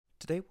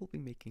Today we'll be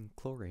making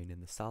chlorine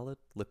in the solid,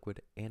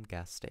 liquid, and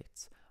gas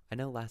states. I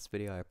know last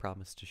video I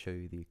promised to show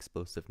you the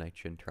explosive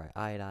nitrogen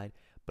triiodide,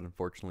 but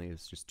unfortunately it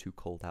was just too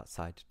cold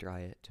outside to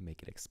dry it to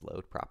make it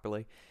explode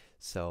properly,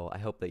 so I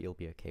hope that you'll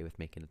be okay with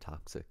making a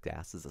toxic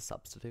gas as a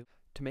substitute.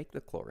 To make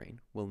the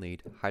chlorine, we'll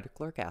need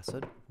hydrochloric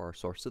acid, or our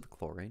source of the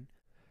chlorine,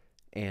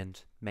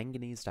 and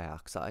manganese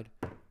dioxide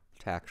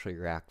to actually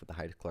react with the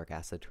hydrochloric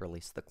acid to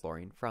release the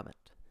chlorine from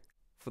it.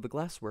 For the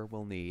glassware,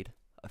 we'll need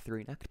a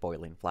 3-necked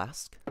boiling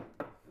flask,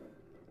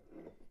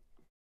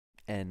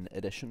 an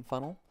addition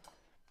funnel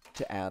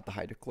to add the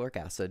hydrochloric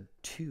acid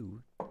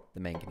to the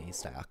manganese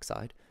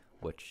dioxide,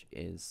 which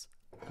is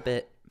a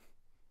bit,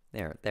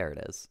 there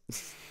it is.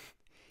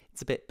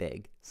 It's a bit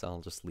big, so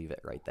I'll just leave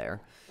it right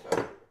there.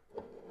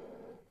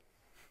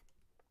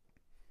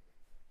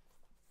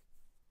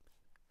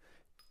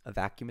 A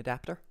vacuum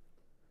adapter,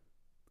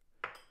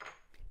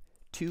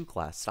 2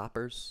 glass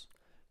stoppers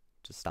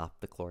to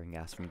stop the chlorine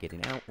gas from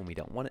getting out when we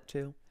don't want it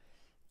to,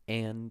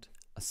 and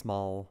a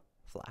small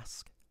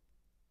flask.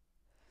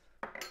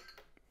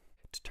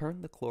 To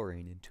turn the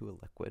chlorine into a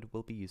liquid,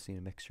 we'll be using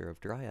a mixture of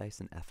dry ice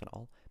and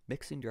ethanol.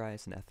 Mixing dry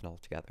ice and ethanol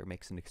together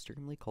makes an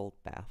extremely cold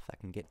bath that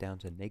can get down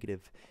to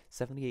negative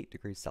 78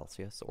 degrees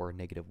Celsius or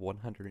negative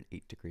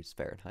 108 degrees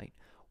Fahrenheit,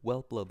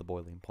 well below the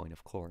boiling point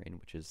of chlorine,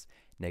 which is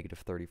negative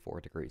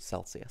 34 degrees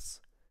Celsius.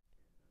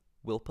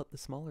 We'll put the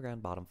smaller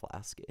round bottom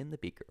flask in the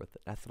beaker with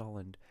ethanol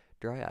and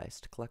dry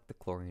ice to collect the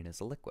chlorine as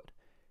a liquid.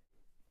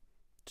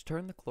 To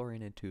turn the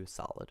chlorine into a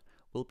solid,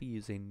 we'll be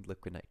using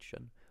liquid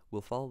nitrogen.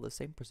 We'll follow the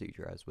same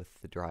procedure as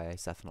with the dry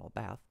ice ethanol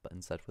bath, but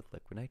instead with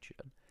liquid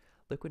nitrogen.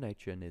 Liquid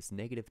nitrogen is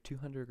negative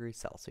 200 degrees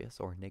Celsius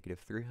or negative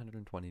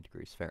 320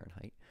 degrees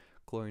Fahrenheit.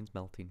 Chlorine's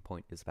melting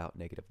point is about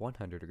negative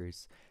 100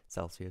 degrees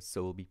Celsius,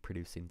 so we'll be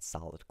producing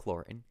solid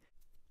chlorine.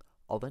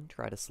 I'll then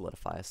try to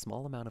solidify a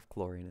small amount of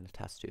chlorine in a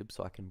test tube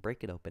so I can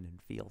break it open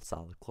and feel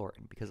solid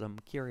chlorine, because I'm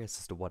curious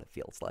as to what it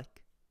feels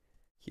like.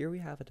 Here we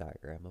have a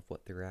diagram of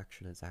what the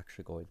reaction is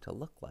actually going to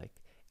look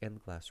like and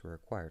the glassware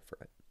required for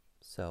it.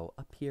 So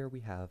up here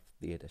we have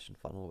the addition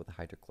funnel with the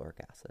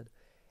hydrochloric acid,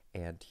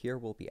 and here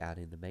we'll be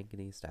adding the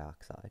manganese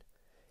dioxide,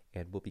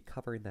 and we'll be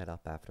covering that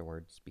up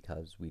afterwards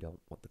because we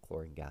don't want the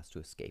chlorine gas to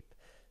escape.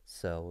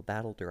 So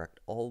that'll direct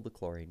all the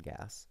chlorine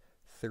gas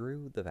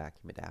through the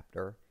vacuum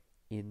adapter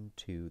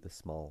into the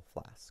small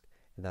flask,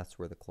 and that's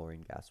where the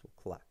chlorine gas will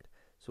collect.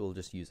 So we'll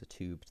just use a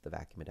tube to the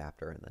vacuum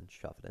adapter and then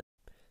shove it in.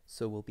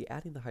 So we'll be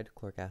adding the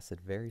hydrochloric acid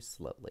very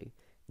slowly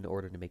in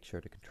order to make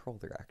sure to control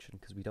the reaction,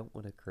 because we don't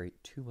want to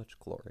create too much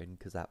chlorine,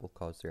 because that will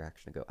cause the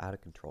reaction to go out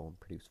of control and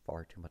produce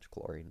far too much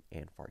chlorine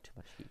and far too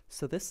much heat.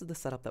 So this is the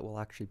setup that we'll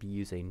actually be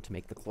using to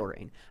make the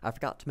chlorine. I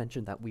forgot to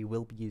mention that we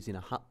will be using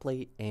a hot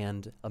plate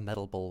and a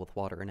metal bowl with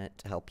water in it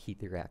to help heat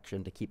the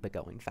reaction to keep it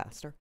going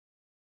faster.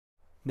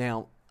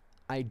 Now,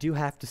 I do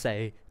have to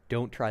say,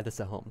 don't try this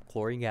at home.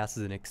 Chlorine gas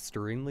is an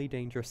extremely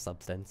dangerous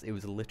substance. It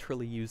was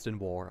literally used in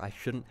war. I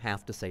shouldn't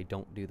have to say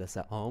don't do this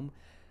at home,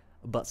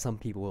 but some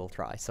people will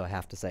try, so I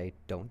have to say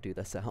don't do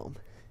this at home.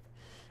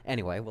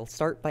 Anyway, we'll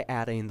start by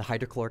adding the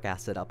hydrochloric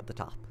acid up at the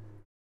top.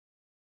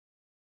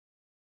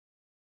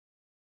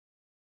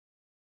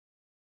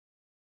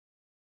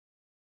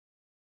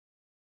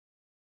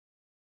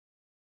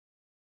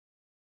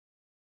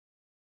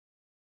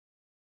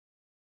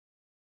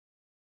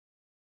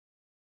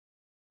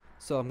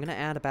 So I'm going to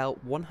add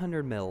about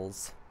 100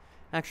 mils.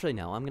 Actually,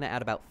 no, I'm going to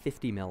add about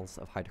 50 mils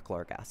of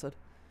hydrochloric acid.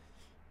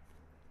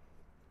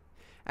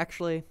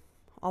 Actually,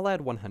 I'll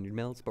add 100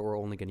 mils, but we're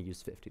only going to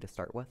use 50 to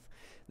start with.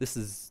 This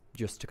is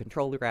just to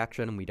control the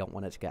reaction, and we don't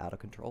want it to get out of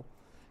control,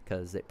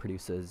 because it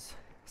produces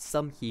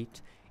some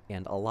heat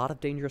and a lot of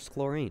dangerous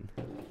chlorine.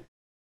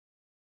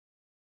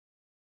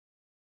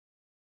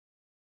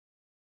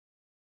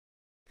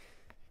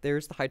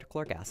 There's the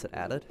hydrochloric acid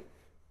added.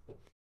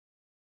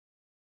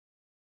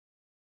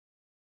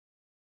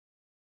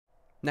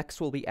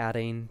 Next, we'll be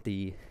adding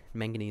the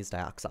manganese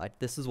dioxide.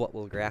 This is what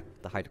will react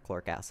with the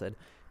hydrochloric acid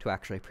to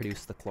actually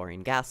produce the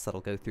chlorine gas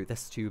that'll go through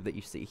this tube that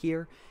you see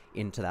here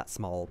into that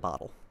small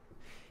bottle.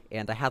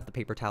 And I have the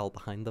paper towel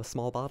behind the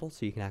small bottle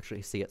so you can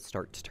actually see it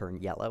start to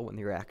turn yellow when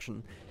the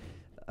reaction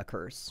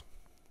occurs.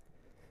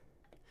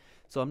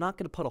 So I'm not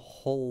going to put a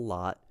whole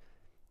lot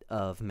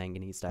of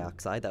manganese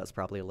dioxide. That was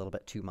probably a little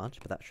bit too much,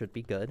 but that should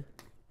be good.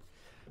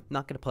 I'm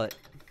not going to put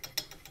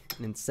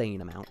an insane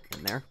amount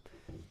in there.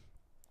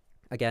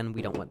 Again,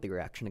 we don't want the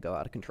reaction to go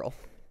out of control.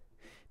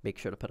 Make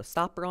sure to put a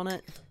stopper on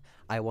it.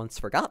 I once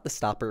forgot the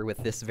stopper with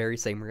this very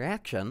same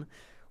reaction,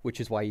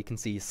 which is why you can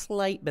see a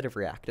slight bit of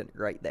reactant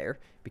right there,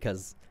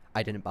 because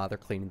I didn't bother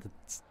cleaning the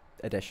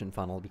addition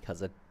funnel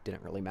because it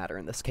didn't really matter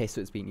in this case.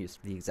 It was being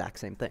used for the exact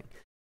same thing.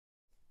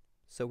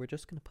 So we're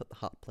just going to put the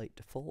hot plate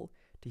to full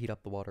to heat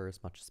up the water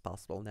as much as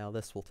possible. Now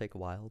this will take a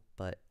while,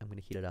 but I'm going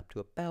to heat it up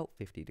to about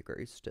 50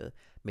 degrees to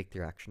make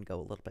the reaction go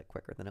a little bit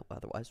quicker than it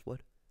otherwise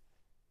would.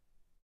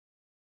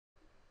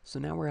 So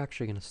now we're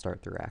actually going to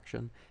start the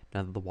reaction.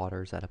 Now that the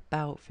water is at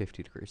about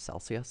 50 degrees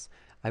Celsius,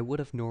 I would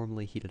have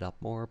normally heated up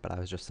more, but I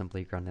was just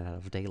simply running out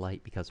of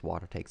daylight because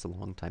water takes a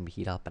long time to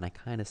heat up, and I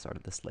kind of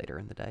started this later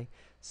in the day.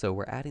 So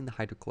we're adding the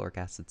hydrochloric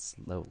acid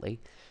slowly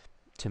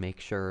to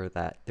make sure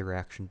that the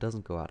reaction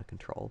doesn't go out of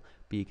control,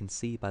 but you can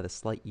see by the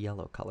slight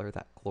yellow color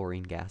that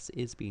chlorine gas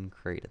is being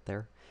created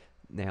there.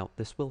 Now,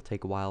 this will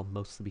take a while,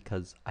 mostly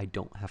because I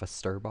don't have a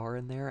stir bar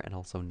in there, and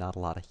also not a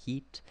lot of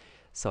heat,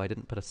 so I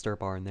didn't put a stir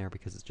bar in there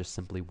because it just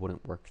simply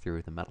wouldn't work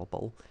through the metal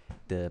bowl.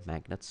 The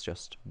magnets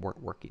just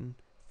weren't working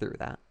through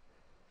that.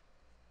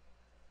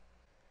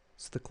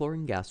 So the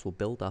chlorine gas will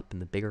build up in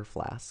the bigger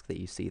flask that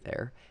you see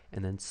there,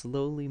 and then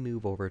slowly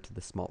move over to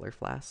the smaller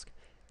flask.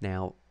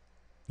 Now,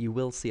 you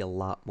will see a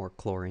lot more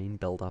chlorine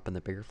build up in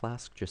the bigger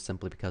flask, just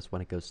simply because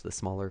when it goes to the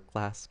smaller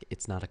flask,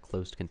 it's not a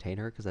closed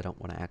container, because I don't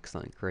want to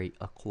accidentally create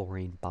a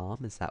chlorine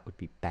bomb, as that would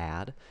be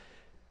bad.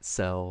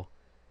 So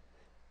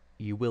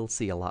you will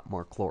see a lot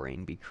more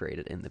chlorine be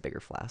created in the bigger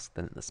flask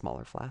than in the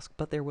smaller flask,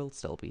 but there will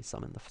still be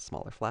some in the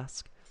smaller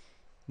flask.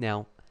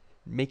 Now,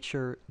 make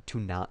sure to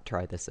not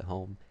try this at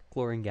home.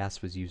 Chlorine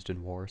gas was used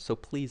in war, so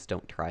please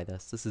don't try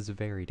this. This is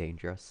very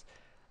dangerous.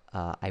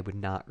 I would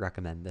not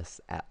recommend this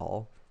at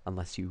all,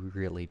 unless you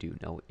really do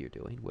know what you're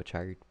doing, which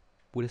I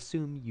would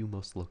assume you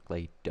most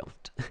likely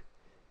don't.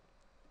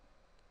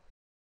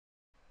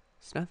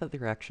 So now that the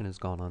reaction has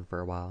gone on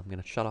for a while, I'm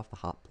going to shut off the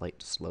hot plate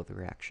to slow the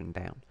reaction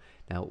down.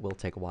 Now, it will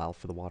take a while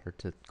for the water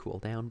to cool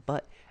down,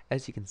 but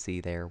as you can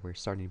see there, we're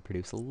starting to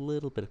produce a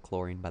little bit of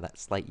chlorine by that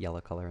slight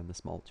yellow color in the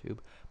small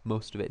tube.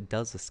 Most of it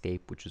does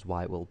escape, which is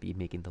why we'll be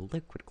making the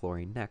liquid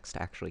chlorine next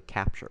to actually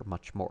capture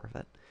much more of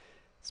it.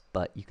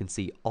 But you can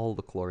see all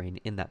the chlorine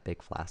in that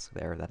big flask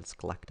there that is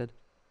collected.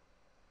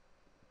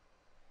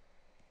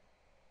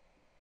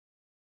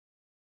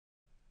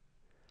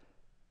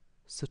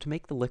 So to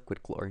make the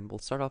liquid chlorine, we'll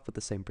start off with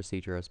the same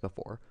procedure as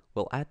before.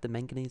 We'll add the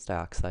manganese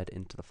dioxide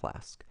into the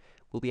flask.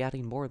 We'll be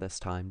adding more this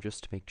time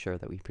just to make sure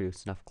that we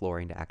produce enough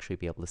chlorine to actually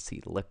be able to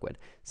see the liquid,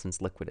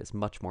 since liquid is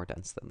much more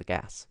dense than the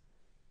gas.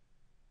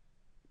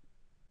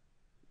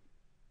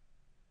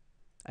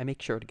 I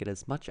make sure to get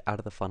as much out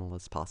of the funnel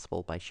as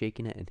possible by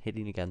shaking it and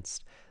hitting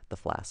against the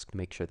flask to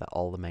make sure that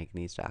all the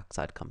manganese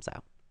dioxide comes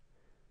out.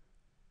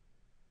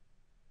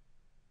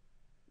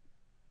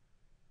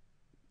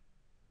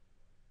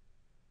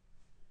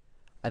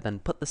 I then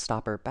put the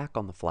stopper back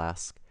on the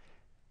flask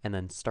and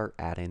then start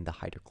adding the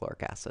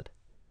hydrochloric acid.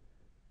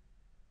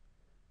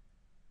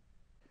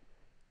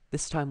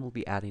 This time we'll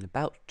be adding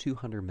about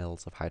 200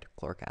 mils of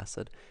hydrochloric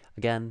acid.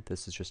 Again,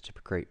 this is just to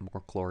create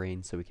more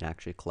chlorine so we can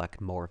actually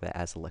collect more of it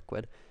as a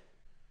liquid.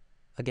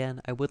 Again,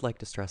 I would like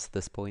to stress at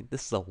this point,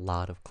 this is a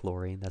lot of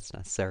chlorine that's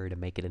necessary to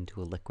make it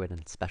into a liquid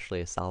and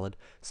especially a solid,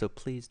 so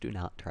please do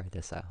not try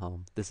this at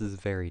home. This is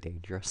very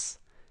dangerous.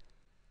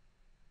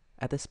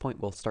 At this point,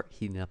 we'll start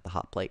heating up the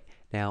hot plate.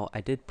 Now, I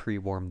did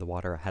pre-warm the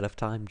water ahead of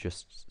time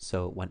just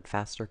so it went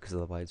faster, because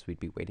otherwise we'd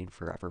be waiting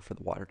forever for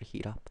the water to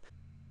heat up.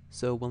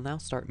 So we'll now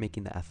start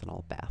making the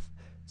ethanol bath.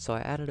 So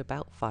I added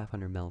about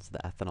 500 mils of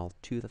the ethanol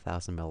to the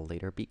 1000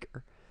 milliliter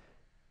beaker.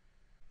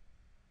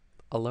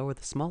 I'll lower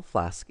the small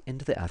flask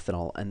into the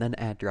ethanol and then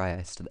add dry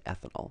ice to the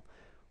ethanol.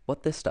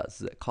 What this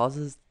does is it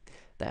causes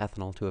the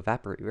ethanol to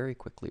evaporate very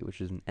quickly, which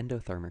is an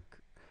endothermic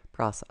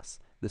process.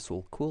 This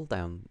will cool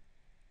down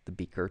the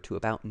beaker to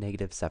about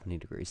negative 70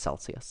 degrees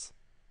Celsius.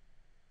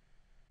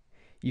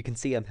 You can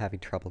see I'm having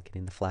trouble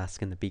getting the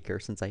flask in the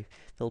beaker since I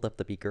filled up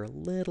the beaker a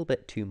little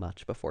bit too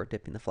much before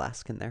dipping the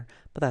flask in there,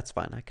 but that's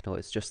fine, I can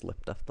always just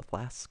lift up the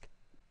flask.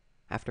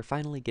 After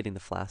finally getting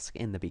the flask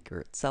in the beaker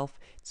itself,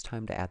 it's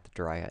time to add the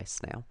dry ice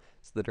now,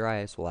 so the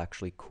dry ice will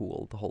actually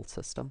cool the whole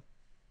system.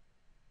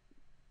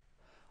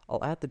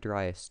 I'll add the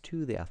dry ice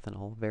to the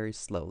ethanol very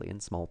slowly in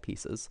small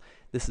pieces.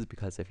 This is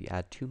because if you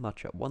add too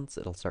much at once,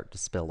 it'll start to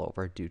spill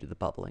over due to the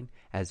bubbling.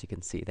 As you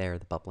can see there,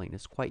 the bubbling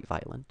is quite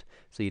violent,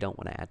 so you don't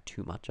want to add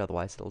too much,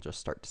 otherwise it'll just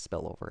start to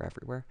spill over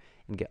everywhere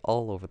and get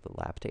all over the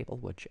lab table,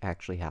 which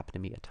actually happened to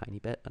me a tiny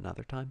bit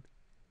another time.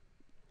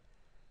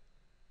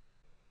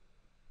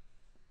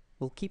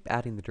 We'll keep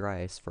adding the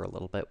dry ice for a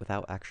little bit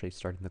without actually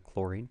starting the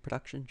chlorine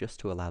production,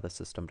 just to allow the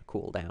system to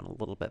cool down a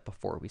little bit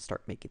before we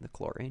start making the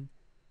chlorine.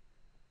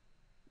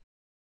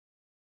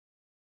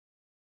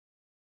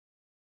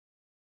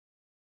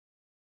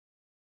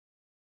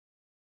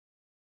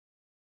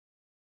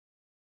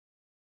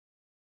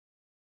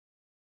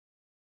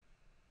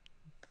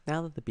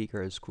 Now that the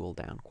beaker has cooled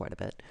down quite a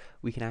bit,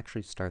 we can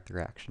actually start the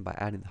reaction by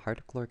adding the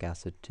hydrochloric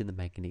acid to the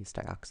manganese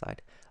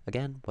dioxide.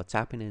 Again, what's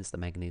happening is the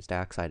manganese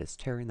dioxide is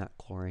tearing that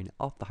chlorine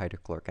off the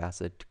hydrochloric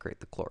acid to create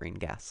the chlorine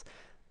gas.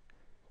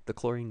 The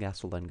chlorine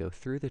gas will then go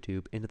through the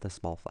tube into the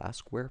small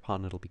flask,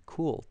 whereupon it'll be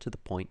cooled to the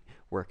point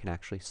where it can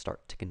actually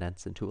start to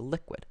condense into a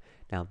liquid.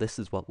 Now, this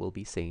is what we'll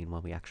be seeing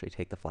when we actually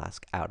take the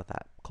flask out of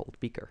that cold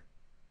beaker.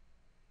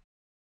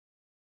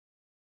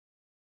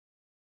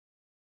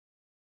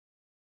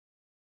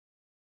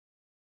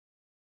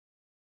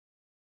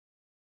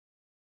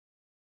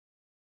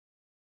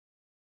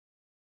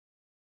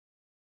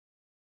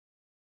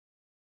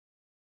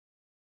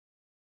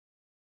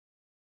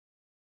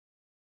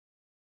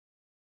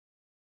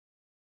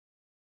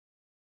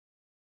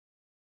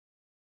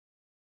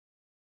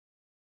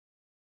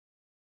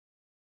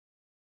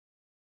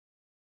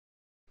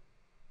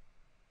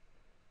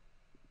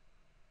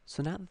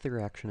 So now that the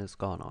reaction has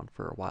gone on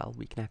for a while,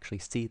 we can actually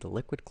see the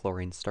liquid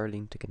chlorine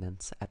starting to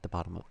condense at the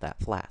bottom of that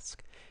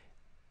flask.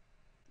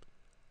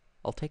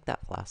 I'll take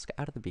that flask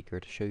out of the beaker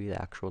to show you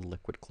the actual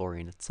liquid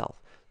chlorine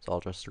itself. So I'll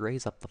just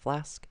raise up the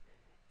flask,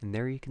 and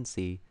there you can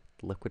see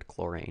the liquid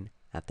chlorine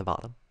at the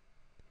bottom.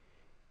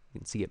 You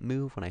can see it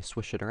move when I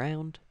swish it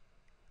around,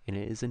 and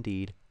it is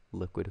indeed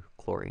liquid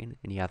chlorine,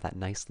 and you have that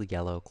nicely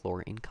yellow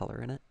chlorine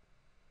color in it.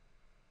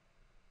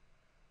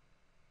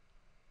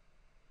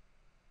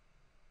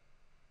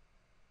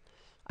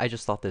 I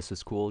just thought this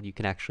was cool. You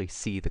can actually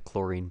see the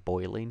chlorine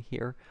boiling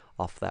here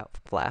off that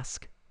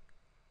flask.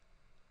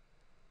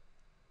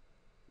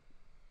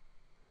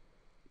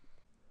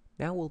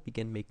 Now we'll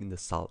begin making the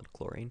solid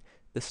chlorine.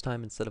 This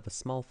time, instead of a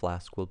small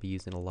flask, we'll be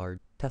using a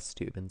large test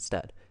tube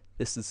instead.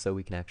 This is so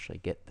we can actually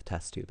get the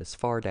test tube as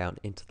far down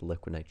into the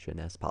liquid nitrogen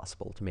as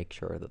possible to make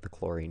sure that the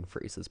chlorine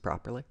freezes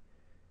properly.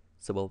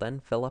 So we'll then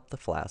fill up the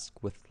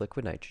flask with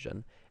liquid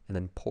nitrogen and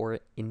then pour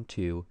it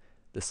into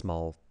the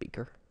small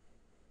beaker.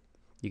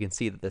 You can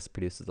see that this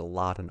produces a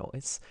lot of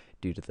noise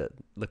due to the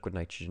liquid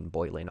nitrogen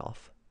boiling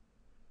off.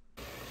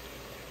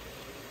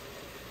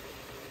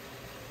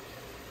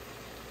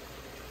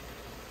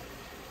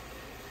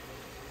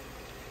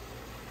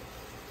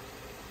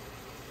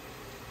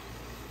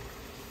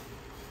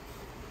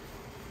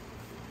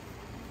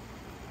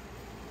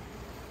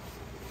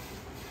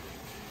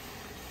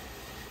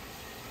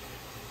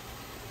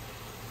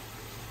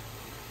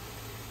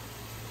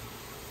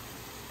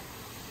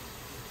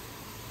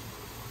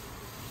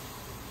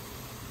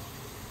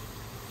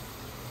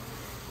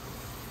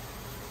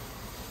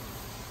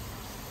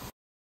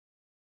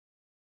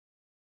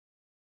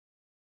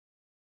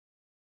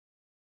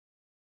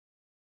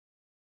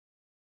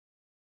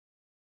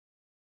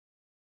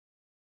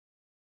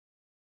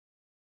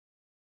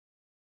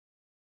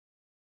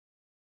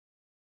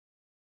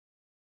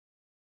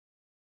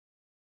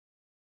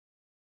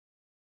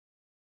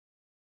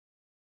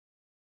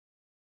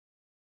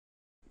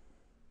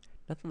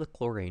 Now that the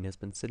chlorine has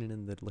been sitting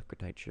in the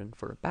liquid nitrogen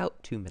for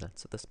about 2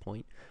 minutes at this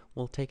point,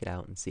 we'll take it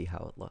out and see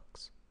how it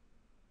looks.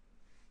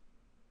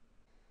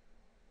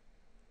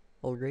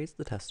 I'll raise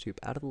the test tube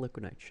out of the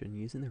liquid nitrogen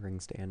using the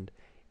ring stand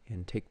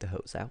and take the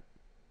hose out.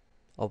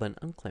 I'll then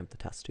unclamp the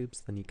test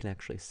tubes, then you can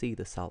actually see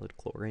the solid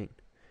chlorine.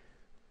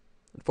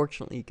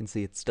 Unfortunately, you can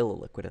see it's still a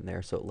liquid in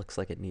there, so it looks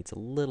like it needs a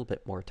little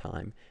bit more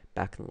time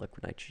back in the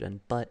liquid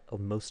nitrogen, but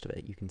most of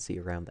it you can see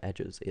around the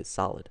edges is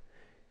solid.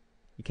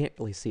 You can't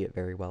really see it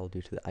very well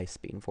due to the ice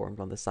being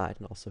formed on the side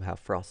and also how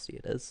frosty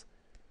it is.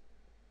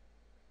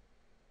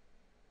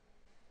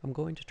 I'm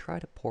going to try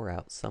to pour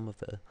out some of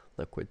the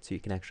liquid so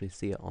you can actually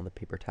see it on the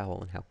paper towel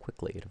and how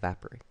quickly it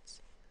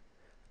evaporates.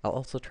 I'll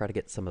also try to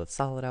get some of the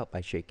solid out by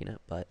shaking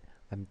it, but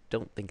I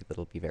don't think that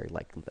it'll be very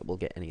likely that we'll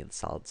get any of the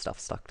solid stuff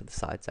stuck to the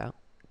sides out.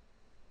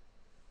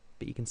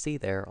 But you can see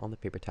there on the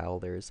paper towel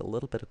there is a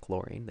little bit of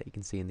chlorine that you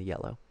can see in the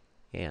yellow,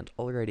 and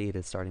already it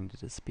is starting to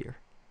disappear.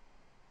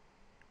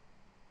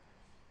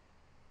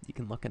 You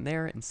can look in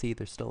there and see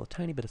there's still a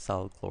tiny bit of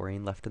solid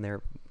chlorine left in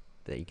there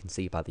that you can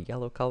see by the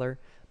yellow color,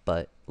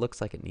 but looks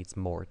like it needs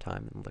more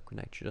time in liquid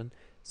nitrogen.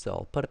 So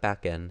I'll put it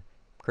back in,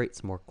 create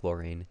some more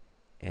chlorine,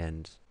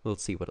 and we'll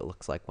see what it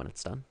looks like when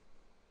it's done.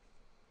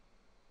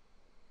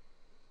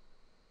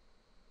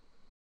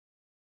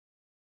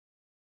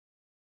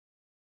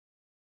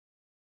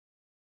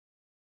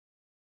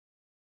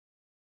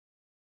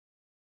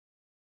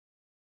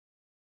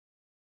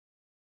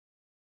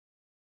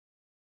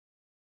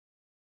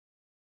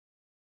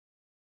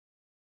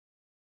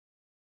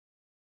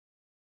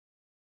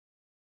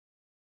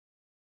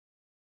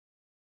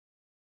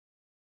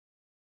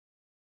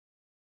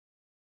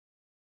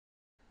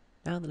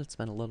 Now that it's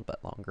been a little bit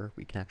longer,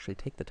 we can actually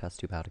take the test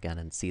tube out again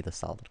and see the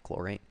solid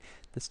chlorine.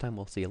 This time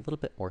we'll see a little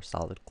bit more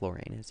solid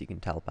chlorine, as you can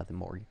tell by the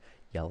more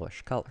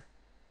yellowish color.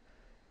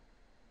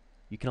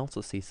 You can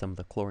also see some of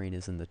the chlorine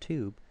is in the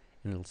tube,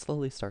 and it'll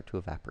slowly start to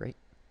evaporate.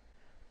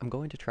 I'm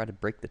going to try to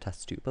break the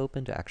test tube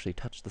open to actually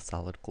touch the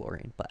solid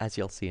chlorine, but as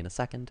you'll see in a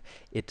second,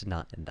 it did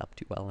not end up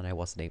too well and I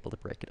wasn't able to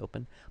break it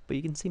open, but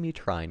you can see me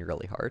trying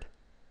really hard.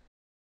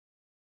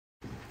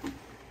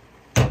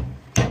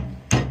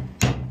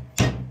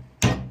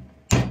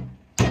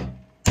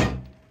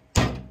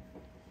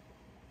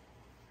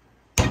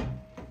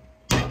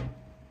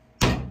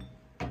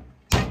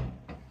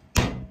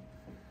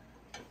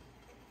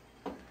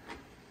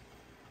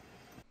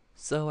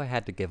 So I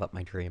had to give up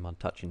my dream on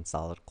touching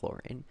solid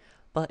chlorine,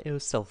 but it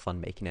was still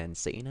fun making it and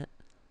seeing it.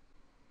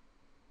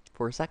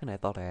 For a second I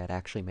thought I had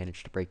actually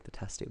managed to break the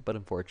test tube, but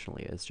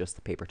unfortunately it was just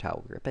the paper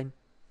towel gripping.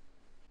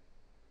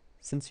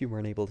 Since you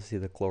weren't able to see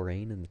the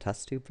chlorine in the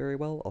test tube very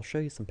well, I'll show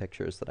you some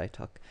pictures that I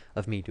took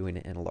of me doing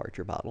it in a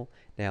larger bottle.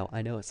 Now,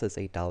 I know it says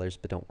 $8,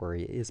 but don't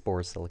worry, it is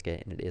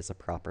borosilicate and it is a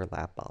proper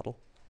lab bottle.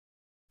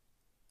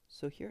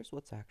 So here's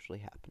what's actually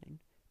happening.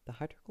 The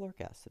hydrochloric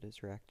acid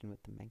is reacting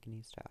with the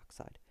manganese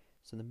dioxide.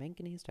 So the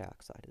manganese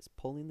dioxide is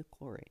pulling the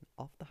chlorine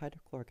off the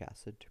hydrochloric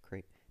acid to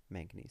create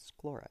manganese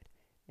chloride.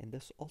 And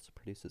this also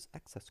produces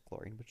excess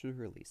chlorine, which is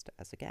released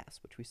as a gas,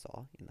 which we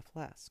saw in the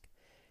flask.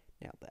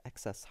 Now, the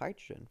excess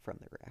hydrogen from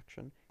the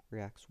reaction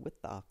reacts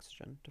with the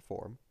oxygen to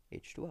form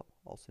H2O,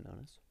 also known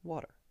as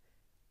water.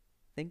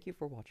 Thank you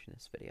for watching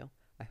this video.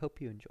 I hope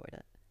you enjoyed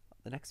it.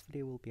 The next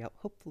video will be out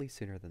hopefully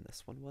sooner than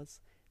this one was,